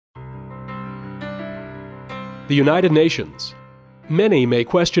The United Nations. Many may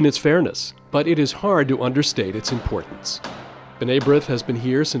question its fairness, but it is hard to understate its importance. B'nai B'rith has been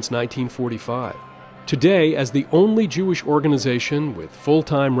here since 1945. Today, as the only Jewish organization with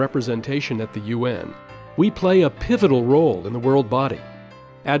full-time representation at the UN, we play a pivotal role in the world body,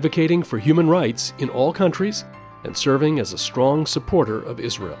 advocating for human rights in all countries and serving as a strong supporter of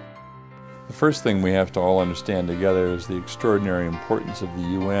Israel. The first thing we have to all understand together is the extraordinary importance of the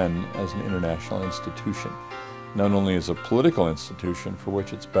UN as an international institution, not only as a political institution for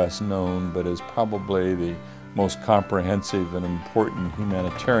which it's best known, but as probably the most comprehensive and important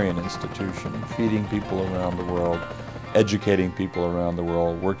humanitarian institution, feeding people around the world, educating people around the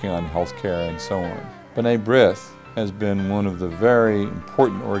world, working on health care and so on. B'nai B'rith has been one of the very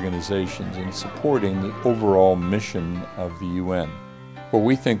important organizations in supporting the overall mission of the UN. Well,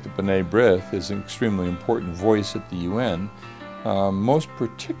 we think that B'nai B'rith is an extremely important voice at the UN, most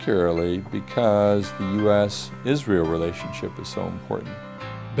particularly because the U.S.-Israel relationship is so important.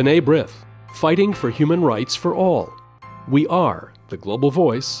 B'nai B'rith, fighting for human rights for all. We are the global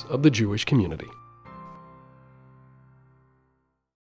voice of the Jewish community.